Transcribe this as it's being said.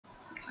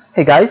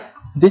Hey guys,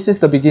 this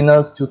is the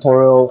beginner's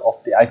tutorial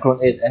of the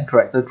iClone 8 and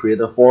Character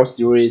Creator 4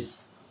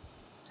 series.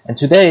 And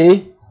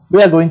today,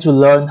 we are going to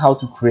learn how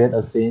to create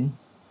a scene.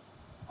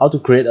 How to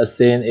create a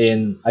scene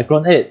in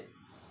iClone 8.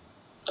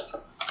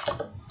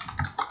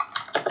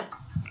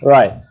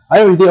 Right, I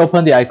already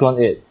opened the iClone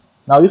 8.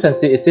 Now you can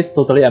see it is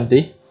totally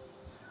empty.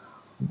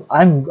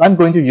 I'm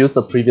going to use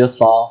the previous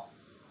file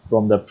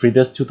from the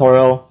previous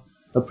tutorial.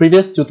 The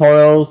previous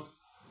tutorials,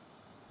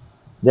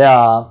 there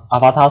are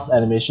avatars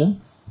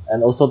animations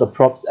and also the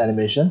props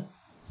animation.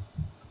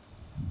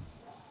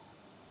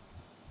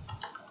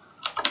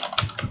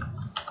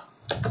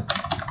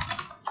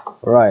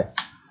 Right,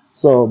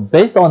 so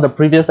based on the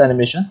previous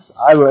animations,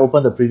 I will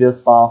open the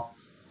previous file.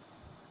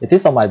 It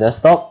is on my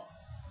desktop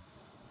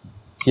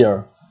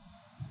here,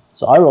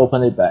 so I will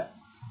open it back.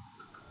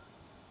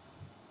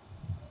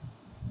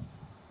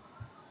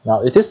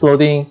 Now it is load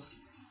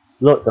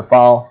the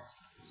file,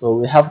 so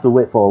we have to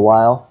wait for a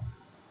while.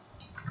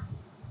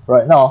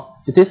 Right now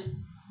it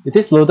is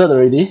loaded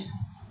already.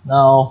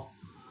 Now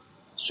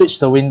switch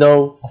the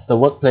window of the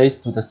workplace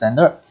to the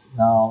standards.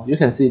 Now you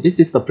can see this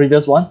is the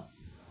previous one.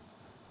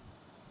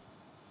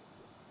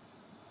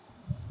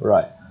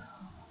 Right,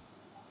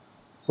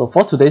 so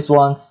for today's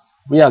ones,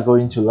 we are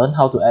going to learn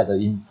how to add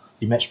an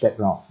image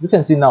background. You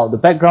can see now the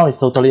background is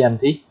totally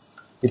empty.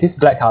 It is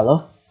black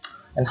color.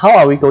 And how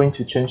are we going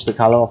to change the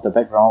color of the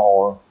background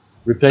or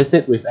replace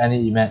it with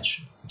any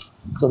image?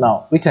 So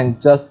now we can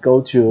just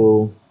go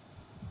to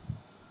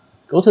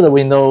the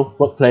window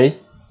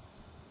workplace.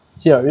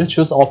 Here you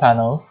choose all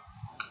panels.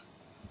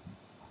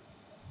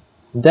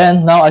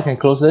 Then now I can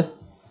close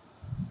this,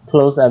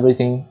 close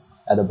everything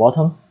at the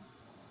bottom.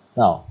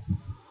 Now,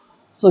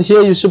 so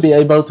here you should be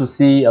able to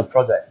see a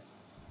project.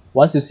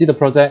 Once you see the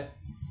project,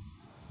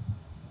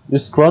 you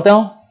scroll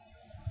down,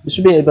 you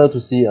should be able to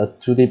see a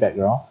 2D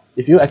background.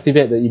 If you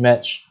activate the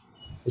image,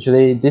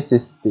 actually this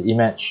is the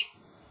image.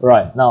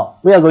 Right, now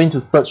we are going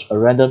to search a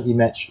random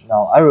image.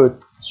 Now I will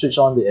switch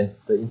on the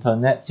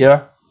internet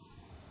here.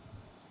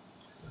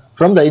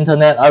 From the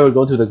internet, I will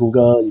go to the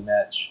Google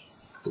image,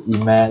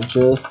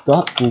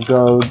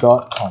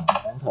 images.google.com.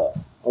 Enter.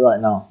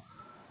 Alright, now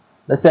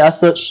let's say I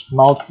search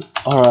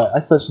I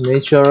search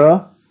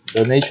nature,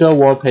 the nature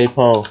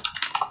wallpaper.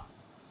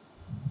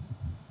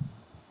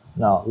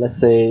 Now let's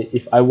say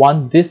if I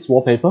want this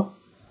wallpaper,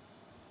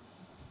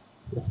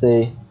 let's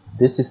say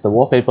this is the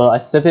wallpaper. I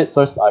save it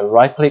first. I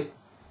right click,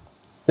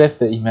 save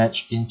the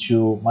image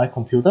into my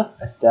computer.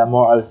 As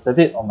demo, I will save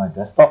it on my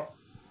desktop.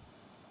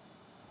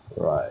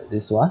 Right,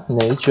 this one,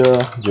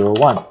 nature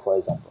 01 for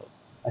example.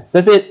 I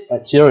save it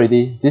at here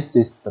already. This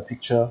is the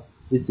picture.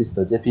 This is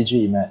the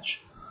JPG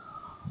image.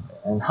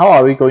 And how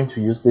are we going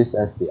to use this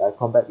as the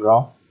icon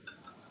background?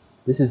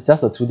 This is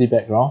just a 2D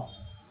background.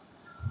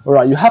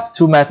 Alright, you have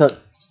two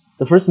methods.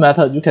 The first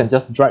method, you can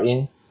just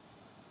drag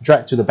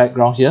to the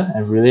background here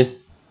and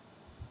release.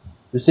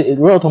 You see, it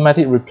will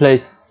automatically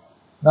replace.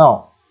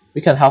 Now, we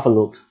can have a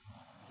look.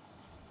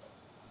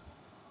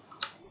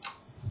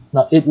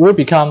 Now, it will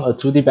become a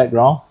 2D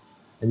background,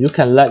 and you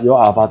can let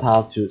your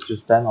avatar to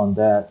stand on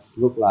that,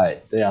 look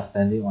like they are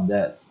standing on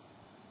that.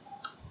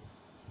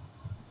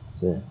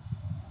 See.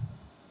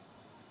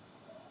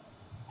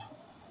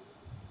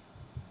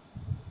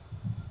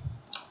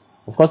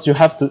 Of course, you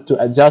have to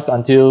adjust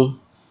until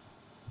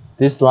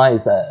this line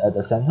is at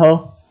the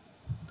center.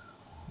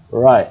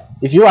 Right,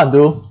 if you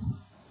undo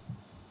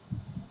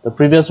the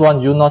previous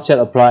one, you not yet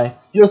apply,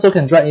 you also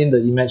can drag in the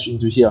image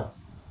into here.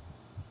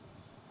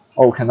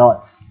 Oh,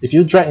 cannot. If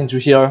you drag into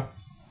here,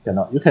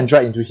 cannot. You can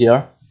drag into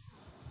here.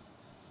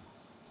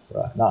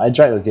 Right, now I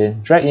drag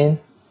again. Drag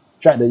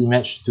the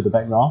image to the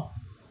background.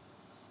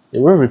 It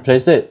will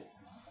replace it.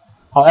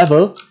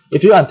 However,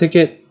 if you untick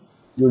it,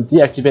 you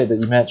deactivate the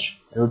image,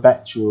 it will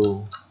back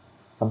to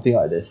something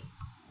like this.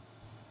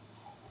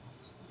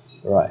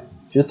 Right,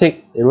 if you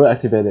tick, it will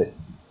activate it.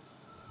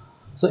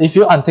 So if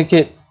you untick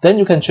it, then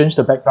you can change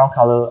the background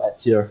color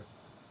at here.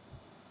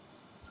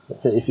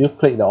 Let's say if you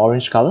click the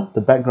orange color,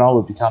 the background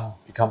will become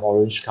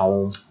orange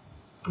color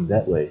in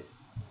that way.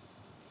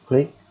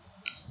 Click.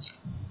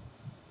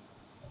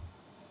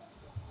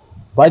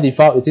 By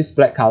default, it is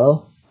black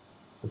color.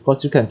 Of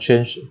course, you can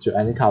change to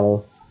any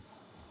color.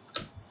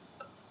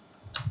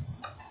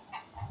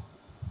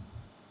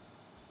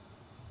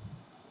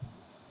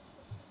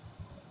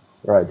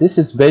 Right, this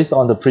is based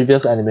on the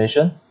previous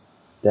animation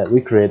that we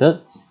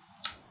created.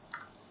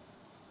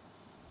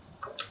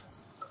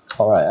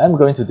 Alright, I'm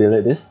going to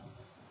delete this.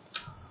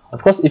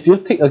 Of course, if you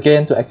tick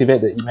again to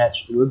activate the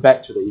image, it will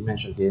back to the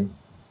image again.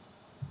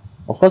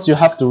 Of course, you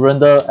have to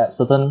render at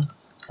certain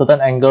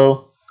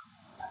angle.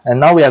 And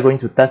now we are going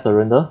to test a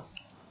render.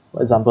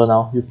 For example,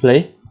 now you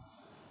play.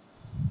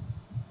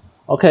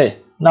 Okay,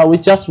 now we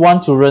just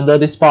want to render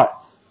this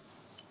part.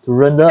 To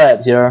render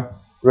at here,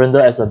 render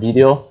as a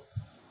video.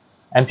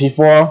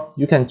 MP4,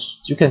 you can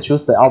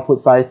choose the output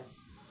size.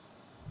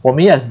 For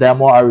me as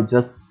demo, I will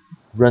just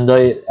render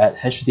it at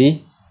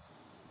HD.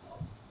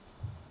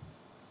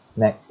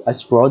 Next, I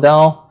scroll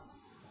down,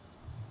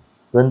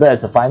 render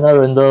as a final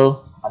render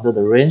under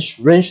the range.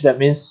 Range, that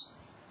means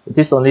It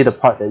is only the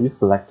part that you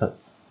selected.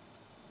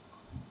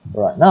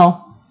 Right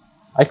now,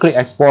 I click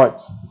export.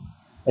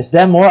 As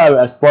demo, I will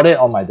export it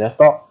on my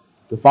desktop.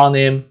 The file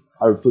name,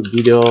 I will put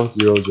video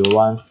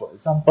 001. For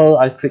example,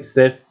 I click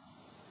save.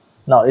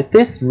 Now it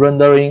is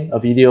rendering a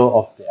video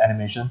of the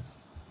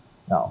animations.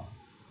 Now,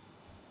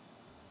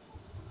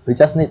 we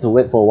just need to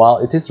wait for a while.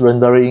 It is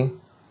rendering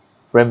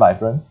frame by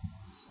frame.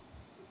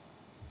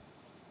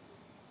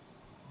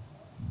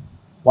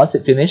 Once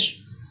it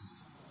finished,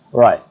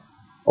 right,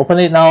 open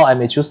it now. I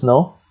may choose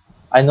no.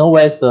 I know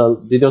where is the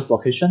video's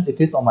location.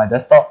 It is on my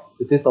desktop.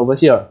 It is over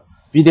here.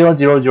 Video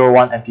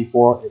 001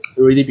 MP4. It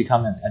already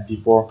become an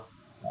MP4.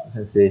 Now you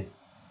can see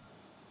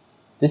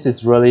this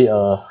is really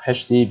a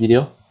HD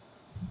video.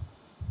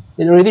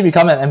 It already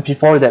become an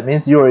MP4. That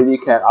means you already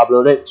can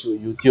upload it to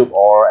YouTube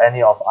or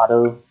any of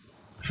other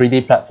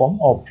 3D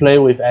platform, or play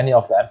with any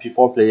of the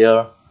MP4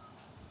 player,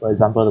 for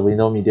example the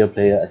Windows Media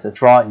Player,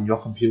 etc. in your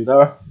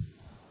computer.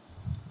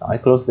 Now I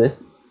close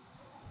this.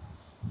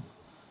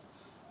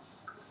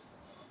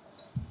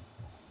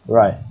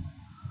 Right.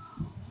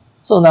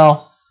 So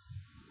now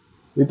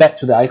we back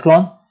to the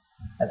iClone,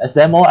 and as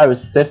demo I will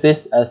save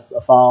this as a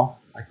file.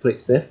 I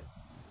click save.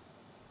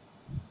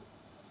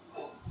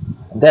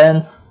 And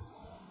then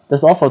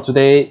that's all for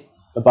today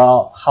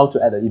about how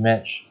to add an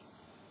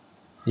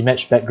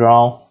image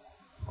background,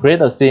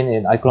 create a scene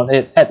in iClone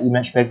 8, add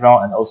image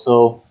background, and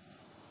also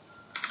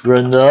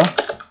render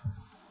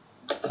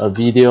a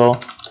video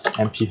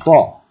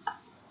MP4.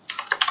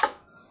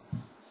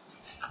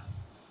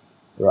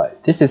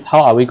 Right, this is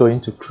how are we going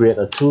to create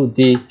a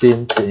 2D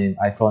scene in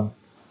iClone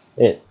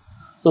 8.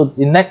 So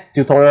in next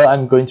tutorial,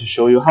 I'm going to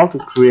show you how to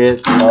create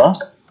a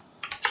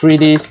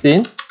 3D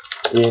scene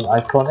in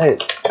iClone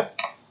 8.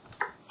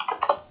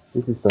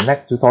 This is the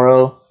next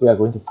tutorial. We are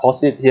going to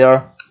pause it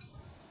here,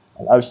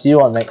 and I'll see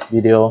you on next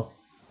video.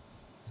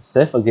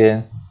 Save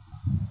again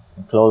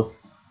and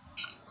close.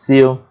 See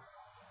you.